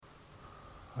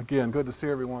Again, good to see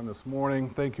everyone this morning.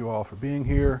 Thank you all for being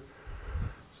here.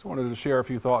 Just wanted to share a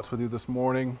few thoughts with you this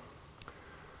morning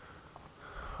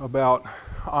about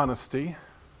honesty.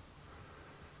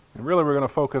 And really we're going to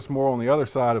focus more on the other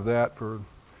side of that for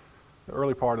the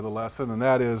early part of the lesson, and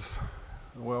that is,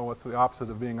 well, what's the opposite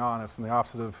of being honest? And the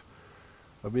opposite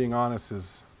of being honest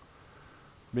is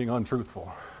being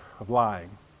untruthful, of lying.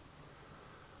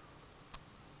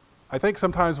 I think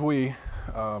sometimes we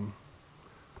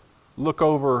look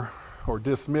over or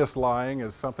dismiss lying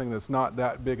as something that's not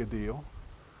that big a deal.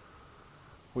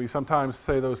 We sometimes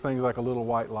say those things like a little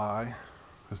white lie.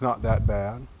 It's not that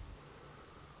bad.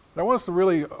 But I want us to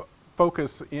really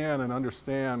focus in and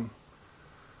understand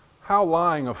how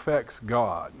lying affects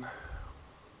God.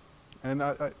 And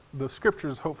the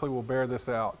scriptures hopefully will bear this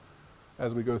out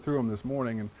as we go through them this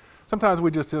morning. And sometimes we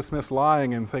just dismiss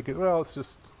lying and think, well, it's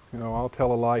just, I'll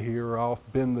tell a lie here, or I'll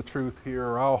bend the truth here,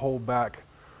 or I'll hold back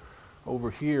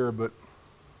over here. But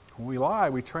when we lie,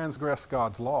 we transgress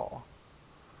God's law.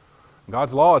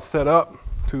 God's law is set up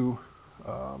to,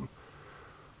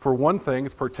 for one thing,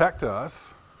 is protect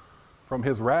us from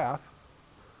His wrath.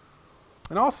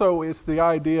 And also it's the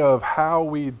idea of how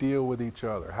we deal with each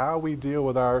other, how we deal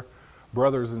with our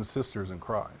brothers and sisters in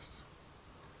Christ,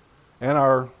 and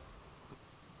our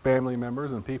family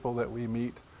members and people that we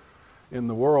meet in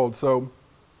the world. So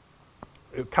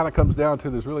it kind of comes down to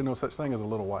there's really no such thing as a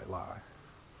little white lie.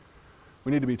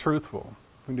 We need to be truthful.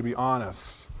 We need to be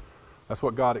honest. That's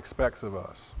what God expects of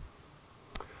us.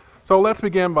 So let's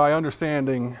begin by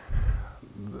understanding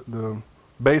the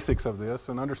basics of this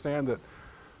and understand that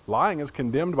lying is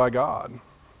condemned by God.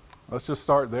 Let's just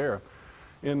start there.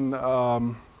 In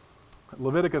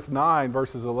Leviticus 9,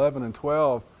 verses 11 and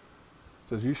 12, it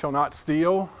says, "You shall not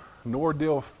steal, nor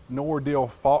deal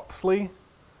falsely,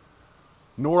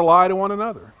 nor lie to one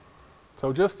another."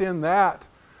 So just in that,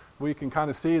 we can kind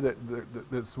of see that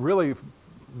it's really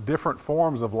different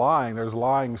forms of lying. There's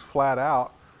lying flat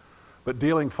out, but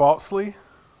dealing falsely,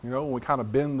 when we kind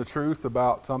of bend the truth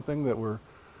about something that we're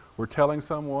telling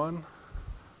someone.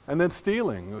 And then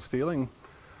stealing. Stealing,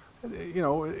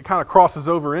 it kind of crosses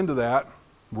over into that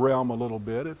realm a little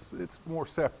bit. It's more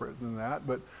separate than that,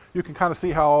 but you can kind of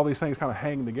see how all these things kind of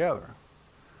hang together.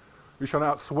 "You shall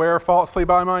not swear falsely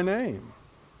by my name."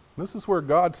 This is where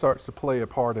God starts to play a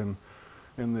part in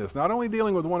this. Not only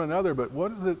dealing with one another, but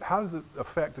how does it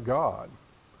affect God?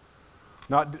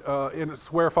 "Not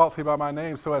swear falsely by my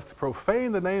name so as to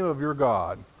profane the name of your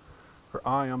God, for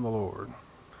I am the Lord."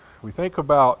 We think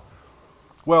about,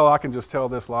 well, I can just tell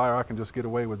this lie, or I can just get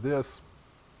away with this.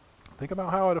 Think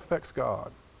about how it affects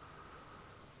God.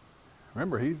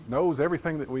 Remember, He knows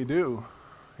everything that we do.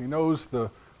 He knows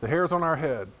the hairs on our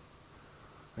head.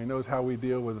 He knows how we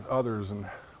deal with others and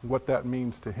what that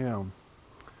means to Him.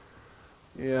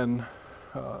 In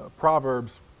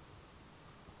Proverbs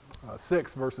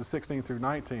 6, verses 16 through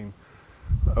 19,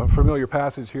 a familiar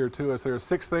passage here to us. "There are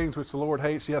 6 things which the Lord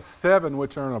hates, yes, 7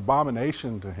 which are an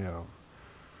abomination to Him."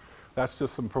 That's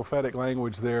just some prophetic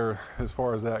language there as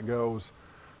far as that goes.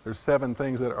 There's 7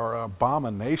 things that are an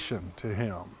abomination to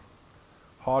Him.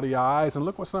 Haughty eyes, and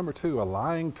look what's number 2, a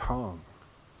lying tongue.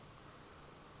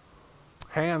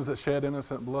 Hands that shed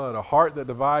innocent blood, a heart that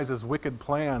devises wicked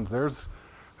plans. There's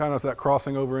kind of that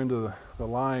crossing over into the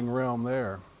lying realm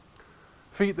there.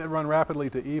 Feet that run rapidly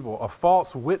to evil, a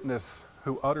false witness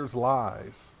who utters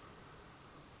lies,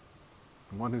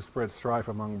 and one who spreads strife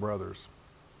among brothers.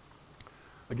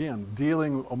 Again,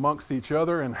 dealing amongst each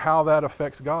other and how that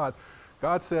affects God.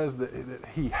 God says that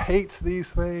He hates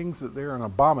these things, that they're an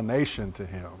abomination to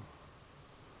Him.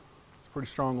 It's pretty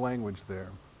strong language there.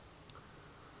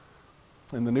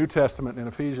 In the New Testament, in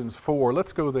Ephesians 4,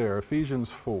 let's go there, Ephesians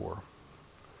 4.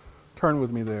 Turn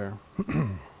with me there.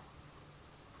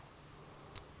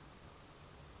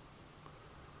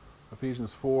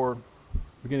 Ephesians 4,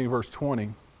 beginning of verse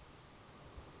 20.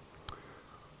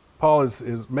 Paul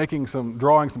is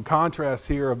drawing some contrast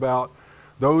here about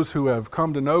those who have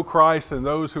come to know Christ and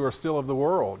those who are still of the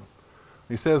world.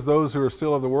 He says those who are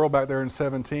still of the world back there in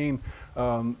 17,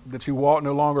 that you walk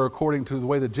no longer according to the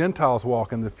way the Gentiles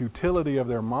walk and the futility of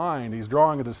their mind. He's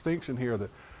drawing a distinction here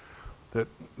that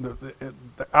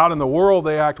out in the world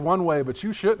they act one way, but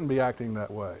you shouldn't be acting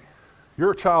that way.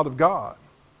 You're a child of God.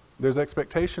 There's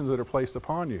expectations that are placed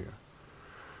upon you.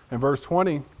 In verse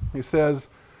 20, he says,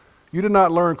 "You did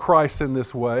not learn Christ in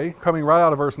this way." Coming right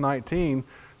out of verse 19, it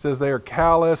says they are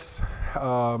callous,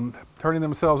 turning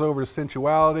themselves over to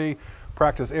sensuality,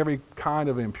 practice every kind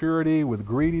of impurity with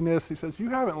greediness. He says, you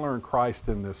haven't learned Christ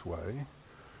in this way.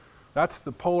 That's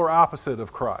the polar opposite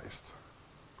of Christ.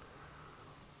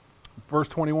 Verse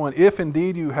 21, if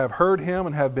indeed you have heard him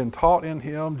and have been taught in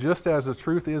him, just as the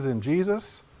truth is in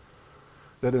Jesus,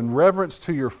 that in reverence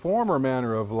to your former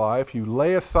manner of life, you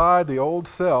lay aside the old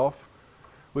self,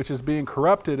 which is being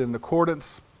corrupted in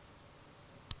accordance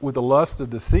with the lust of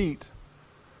deceit,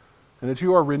 and that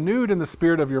you are renewed in the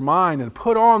spirit of your mind and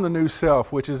put on the new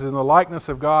self, which is in the likeness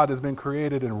of God, has been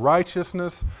created in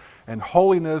righteousness and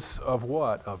holiness of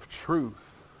what? Of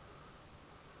truth.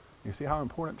 You see how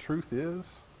important truth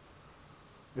is?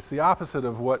 It's the opposite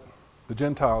of what the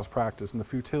Gentiles practice and the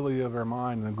futility of their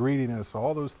mind and the greediness,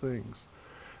 all those things.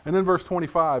 And then verse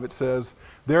 25, it says,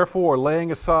 therefore,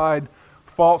 laying aside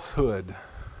falsehood,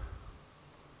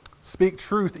 speak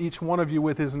truth each one of you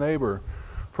with his neighbor,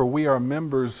 for we are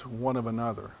members one of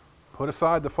another. Put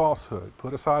aside the falsehood,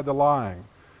 put aside the lying,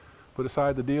 put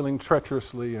aside the dealing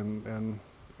treacherously and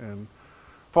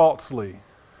falsely,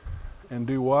 and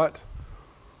do what?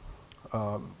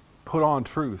 Put on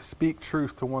truth, speak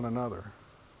truth to one another.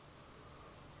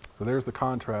 So there's the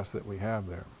contrast that we have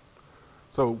there.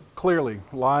 So clearly,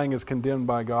 lying is condemned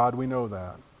by God. We know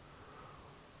that.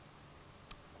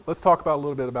 Let's talk about a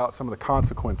little bit about some of the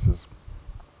consequences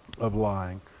of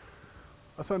lying.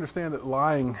 Let's understand that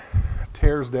lying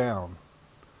tears down.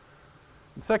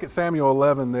 In 2 Samuel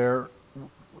 11 there,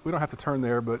 we don't have to turn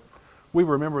there, but we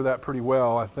remember that pretty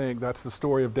well, I think. That's the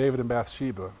story of David and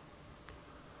Bathsheba.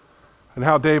 And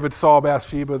how David saw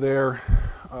Bathsheba there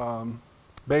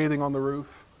bathing on the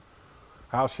roof,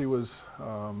 how she was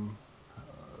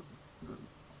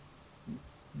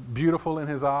beautiful in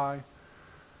his eye,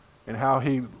 and how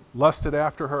he lusted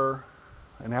after her,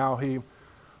 and how he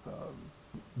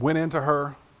went into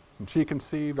her, and she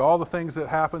conceived, all the things that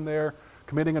happened there,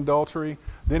 committing adultery.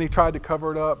 Then he tried to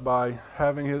cover it up by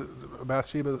having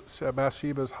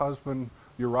Bathsheba's husband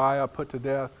Uriah put to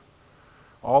death.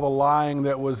 All the lying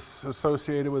that was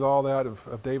associated with all that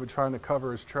of David trying to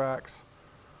cover his tracks.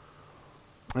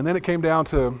 And then it came down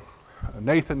to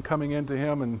Nathan coming into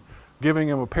him and giving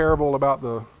him a parable about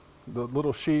the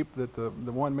little sheep that the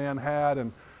one man had,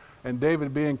 and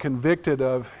David being convicted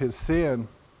of his sin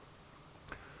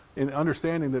in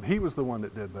understanding that he was the one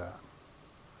that did that.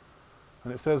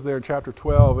 And it says there in chapter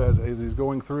 12, as he's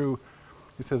going through,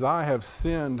 he says, I have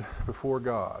sinned before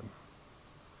God.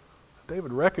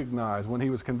 David recognized when he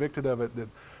was convicted of it that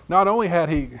not only had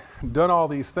he done all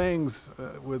these things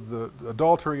with the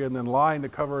adultery and then lying to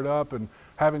cover it up and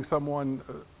having someone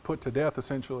put to death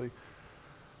essentially,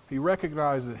 he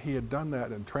recognized that he had done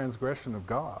that in transgression of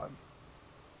God.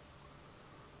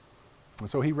 And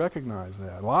so he recognized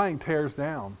that. Lying tears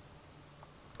down.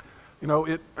 You know,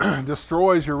 it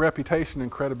destroys your reputation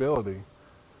and credibility.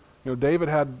 You know, David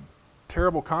had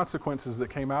terrible consequences that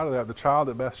came out of that. The child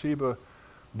that Bathsheba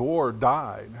bore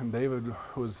died, and David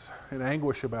was in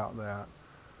anguish about that.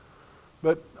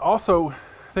 But also,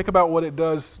 think about what it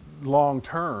does long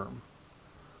term.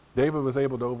 David was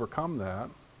able to overcome that.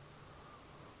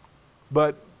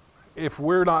 But if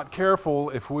we're not careful,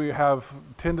 if we have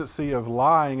tendency of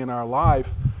lying in our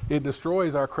life, it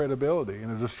destroys our credibility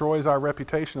and it destroys our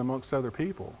reputation amongst other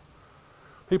people.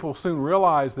 People soon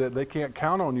realize that they can't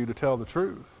count on you to tell the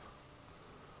truth.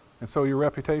 And so your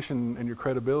reputation and your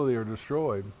credibility are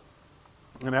destroyed.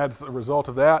 And as a result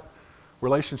of that,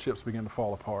 relationships begin to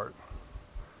fall apart.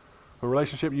 A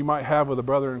relationship you might have with a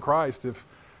brother in Christ, if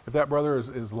that brother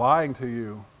is lying to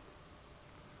you,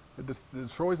 it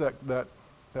destroys that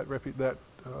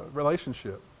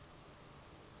relationship.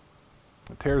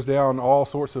 It tears down all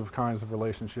sorts of kinds of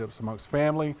relationships amongst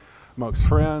family, amongst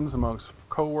friends, amongst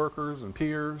co-workers and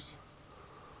peers,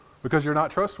 because you're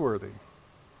not trustworthy.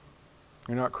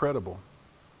 You're not credible.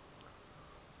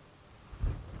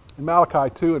 In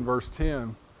Malachi 2 and verse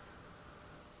 10,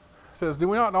 it says, do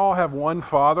we not all have one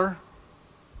Father?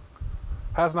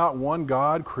 Has not one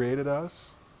God created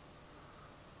us?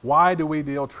 Why do we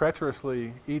deal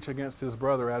treacherously each against his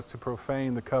brother as to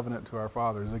profane the covenant to our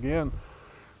fathers? Again,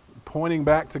 pointing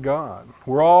back to God.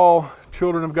 We're all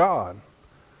children of God.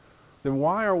 Then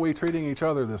why are we treating each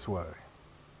other this way?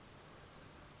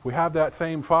 We have that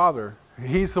same Father.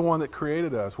 He's the one that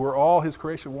created us. We're all his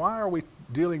creation. Why are we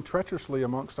dealing treacherously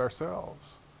amongst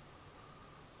ourselves?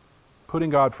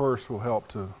 Putting God first will help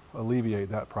to alleviate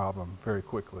that problem very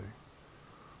quickly.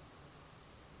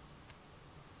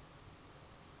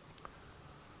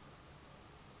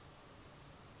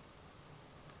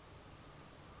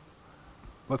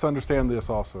 Let's understand this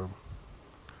also.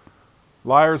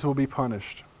 Liars will be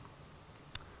punished.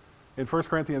 In 1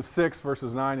 Corinthians 6,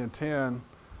 verses 9 and 10,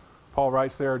 Paul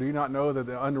writes there, do you not know that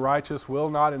the unrighteous will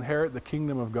not inherit the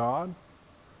kingdom of God?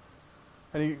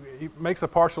 And he makes a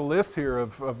partial list here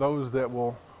of those that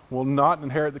will not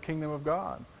inherit the kingdom of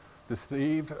God.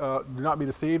 Do not be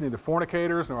deceived, neither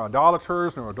fornicators, nor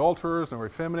idolaters, nor adulterers, nor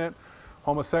effeminate,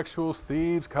 homosexuals,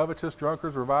 thieves, covetous,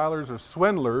 drunkards, revilers, or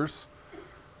swindlers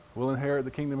will inherit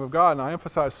the kingdom of God. And I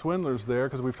emphasize swindlers there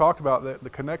because we've talked about the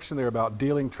connection there about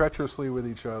dealing treacherously with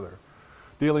each other,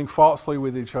 dealing falsely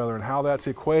with each other, and how that's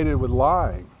equated with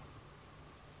lying.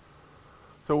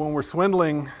 So when we're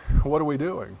swindling, what are we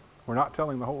doing? We're not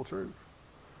telling the whole truth.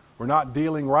 We're not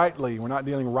dealing rightly. We're not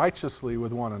dealing righteously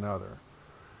with one another.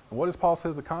 And what does Paul say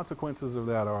the consequences of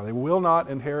that are? They will not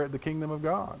inherit the kingdom of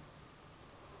God.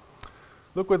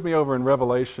 Look with me over in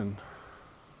Revelation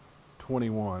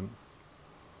 21.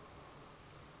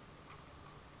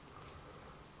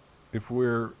 If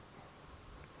we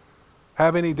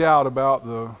have any doubt about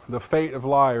the fate of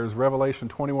liars, Revelation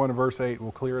 21 and verse 8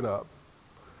 will clear it up.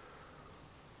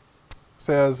 It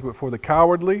says, "But for the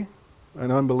cowardly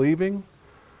and unbelieving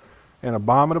and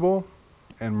abominable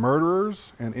and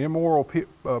murderers and immoral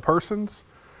persons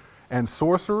and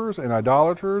sorcerers and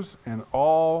idolaters and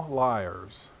all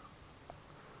liars,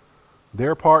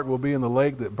 their part will be in the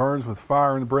lake that burns with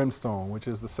fire and brimstone, which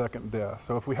is the second death."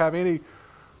 So if we have any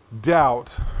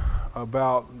doubt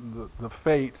about the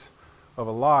fate of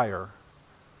a liar,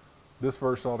 this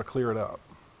verse ought to clear it up.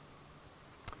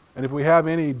 And if we have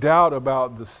any doubt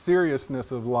about the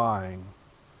seriousness of lying,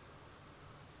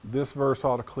 this verse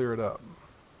ought to clear it up.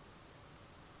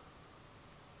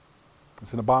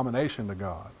 It's an abomination to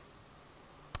God.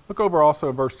 Look over also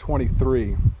at verse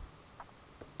 23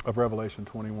 of Revelation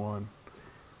 21.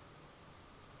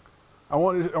 I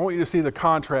want you to see the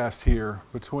contrast here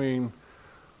between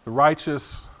the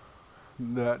righteous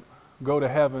that go to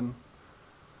heaven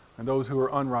and those who are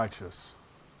unrighteous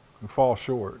and fall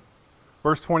short.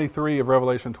 Verse 23 of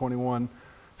Revelation 21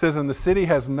 says, "And the city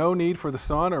has no need for the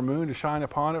sun or moon to shine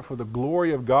upon it, for the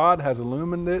glory of God has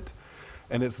illumined it,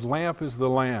 and its lamp is the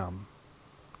Lamb.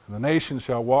 And the nations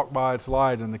shall walk by its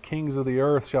light, and the kings of the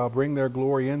earth shall bring their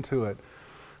glory into it.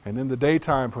 And in the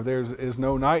daytime, for there is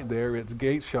no night there, its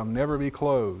gates shall never be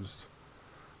closed.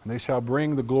 And they shall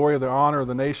bring the glory of the honor of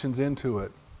the nations into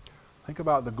it." Think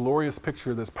about the glorious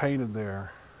picture that's painted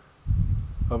there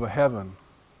of a heaven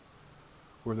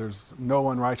where there's no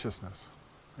unrighteousness.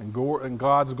 And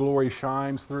God's glory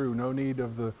shines through. No need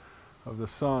of the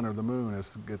sun or the moon.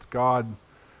 It's God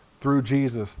through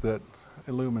Jesus that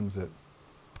illumines it.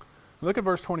 Look at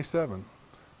verse 27.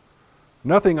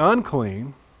 "Nothing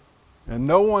unclean, and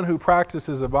no one who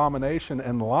practices abomination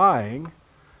and lying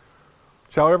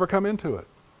shall ever come into it,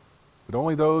 but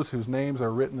only those whose names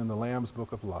are written in the Lamb's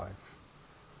book of life."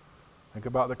 Think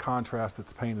about the contrast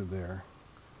that's painted there.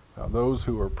 Those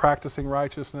who are practicing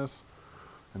righteousness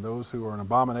and those who are an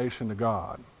abomination to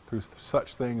God through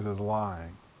such things as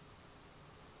lying.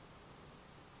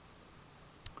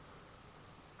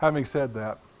 Having said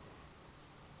that,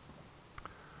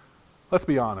 let's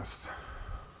be honest.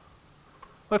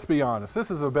 Let's be honest.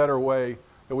 This is a better way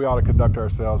that we ought to conduct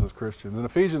ourselves as Christians. In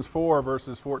Ephesians 4,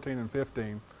 verses 14 and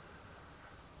 15,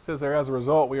 it says there, "As a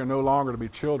result, we are no longer to be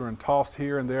children, tossed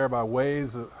here and there by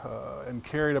waves and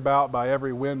carried about by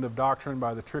every wind of doctrine,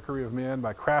 by the trickery of men,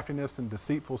 by craftiness and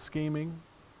deceitful scheming."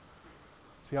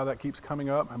 See how that keeps coming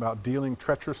up about dealing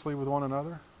treacherously with one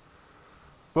another?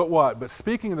 "But what? But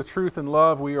speaking the truth in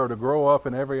love, we are to grow up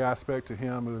in every aspect to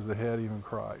Him who is the head, even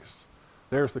Christ."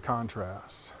 There's the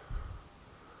contrast.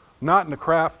 Not in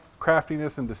the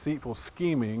craftiness and deceitful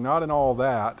scheming, not in all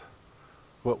that,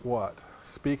 but what?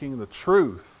 Speaking the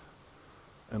truth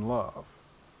in love.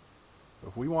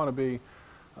 If we want to be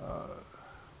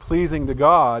pleasing to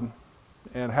God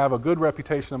and have a good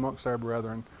reputation amongst our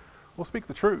brethren, we'll speak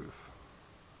the truth.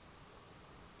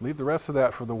 Leave the rest of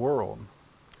that for the world.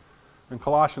 In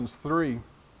Colossians 3,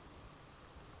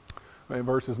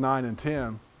 verses 9 and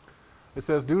 10, it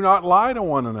says, "Do not lie to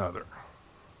one another,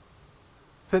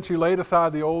 since you laid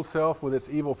aside the old self with its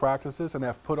evil practices and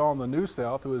have put on the new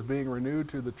self, who is being renewed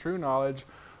to the true knowledge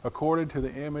according to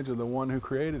the image of the one who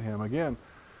created him." Again,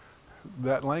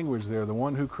 that language there, the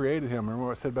one who created him. Remember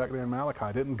what I said back there in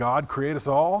Malachi. Didn't God create us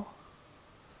all?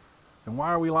 And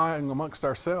why are we lying amongst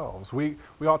ourselves? We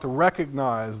ought to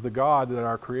recognize the God that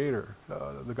our Creator,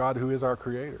 the God who is our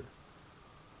Creator.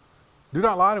 Do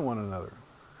not lie to one another.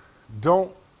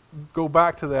 Don't go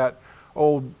back to that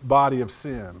old body of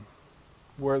sin,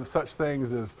 where such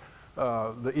things as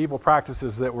the evil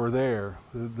practices that were there,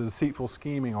 the deceitful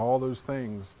scheming, all those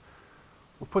things.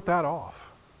 We'll put that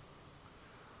off.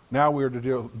 Now we are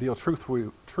to deal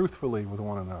truthfully with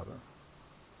one another.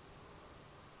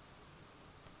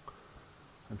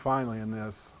 And finally in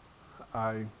this,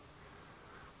 I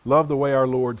love the way our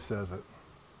Lord says it.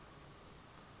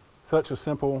 Such a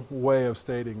simple way of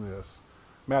stating this.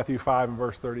 Matthew 5 and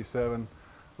verse 37,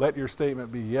 let your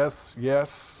statement be yes,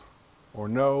 yes, or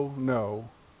no, no.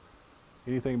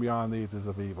 Anything beyond these is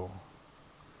of evil.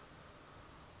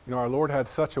 You know, our Lord had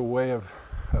such a way of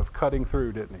cutting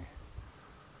through, didn't he?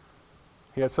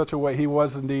 He had such a way. He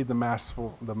was indeed the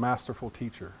masterful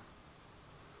teacher.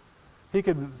 He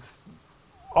could,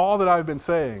 all that I've been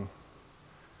saying,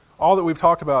 all that we've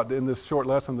talked about in this short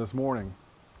lesson this morning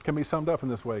can be summed up in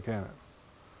this way, can it?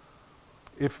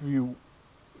 If you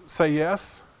say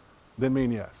yes, then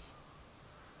mean yes.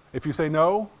 If you say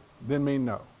no, then mean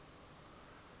no.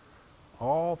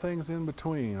 All things in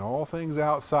between, all things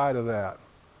outside of that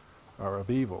are of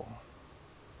evil.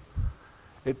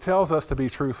 It tells us to be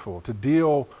truthful, to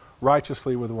deal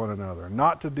righteously with one another,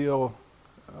 not to deal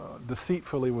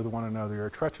deceitfully with one another or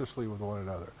treacherously with one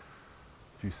another.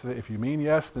 If you mean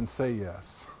yes, then say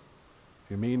yes.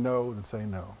 If you mean no, then say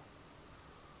no.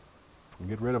 And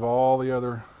get rid of all the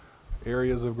other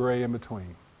areas of gray in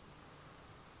between.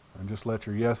 And just let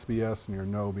your yes be yes and your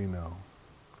no be no.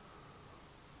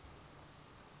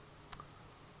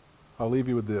 I'll leave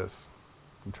you with this.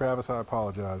 And Travis, I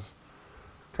apologize.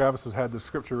 Travis has had the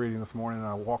scripture reading this morning and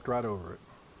I walked right over it.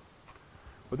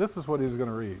 But this is what he was going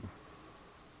to read.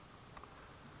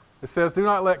 It says, do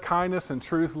not let kindness and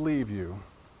truth leave you.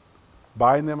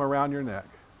 Bind them around your neck.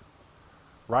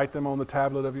 Write them on the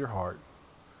tablet of your heart.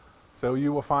 So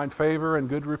you will find favor and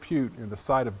good repute in the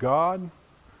sight of God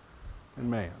and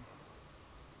man.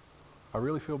 I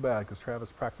really feel bad because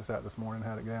Travis practiced that this morning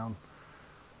and had it down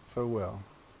so well.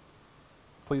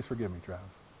 Please forgive me,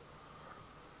 Travis.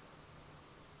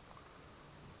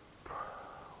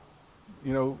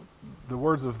 You know, the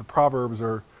words of the Proverbs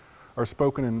are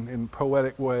spoken in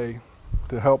poetic way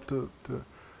to help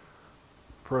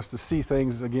for us to see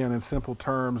things again in simple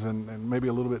terms and maybe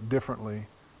a little bit differently,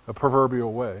 a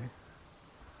proverbial way.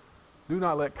 Do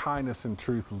not let kindness and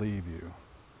truth leave you.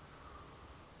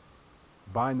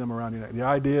 Bind them around your neck. The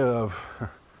idea of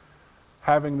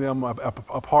having them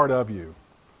a part of you.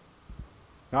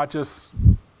 Not just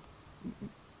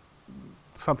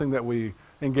something that we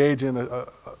engage in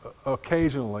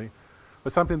occasionally,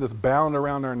 but something that's bound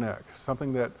around our neck,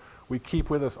 something that we keep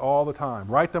with us all the time.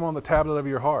 Write them on the tablet of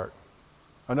your heart.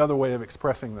 Another way of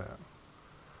expressing that.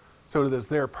 So that it's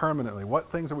there permanently.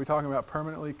 What things are we talking about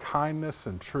permanently? Kindness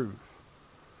and truth.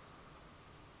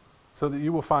 So that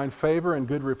you will find favor and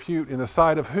good repute in the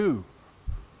sight of who?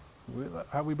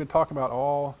 How we've been talking about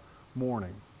all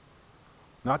morning.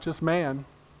 Not just man,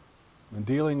 and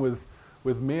dealing with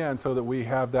men so that we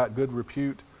have that good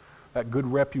repute, that good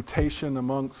reputation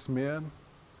amongst men.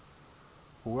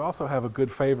 But we also have a good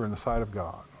favor in the sight of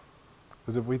God.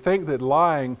 Because if we think that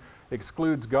lying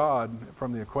excludes God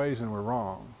from the equation, we're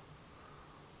wrong.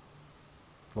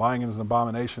 Lying is an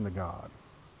abomination to God.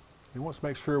 He wants to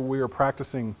make sure we are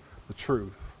practicing the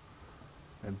truth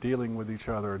and dealing with each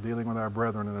other, dealing with our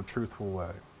brethren in a truthful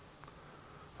way.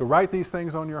 So write these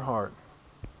things on your heart.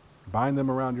 Bind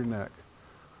them around your neck.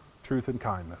 Truth and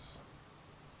kindness.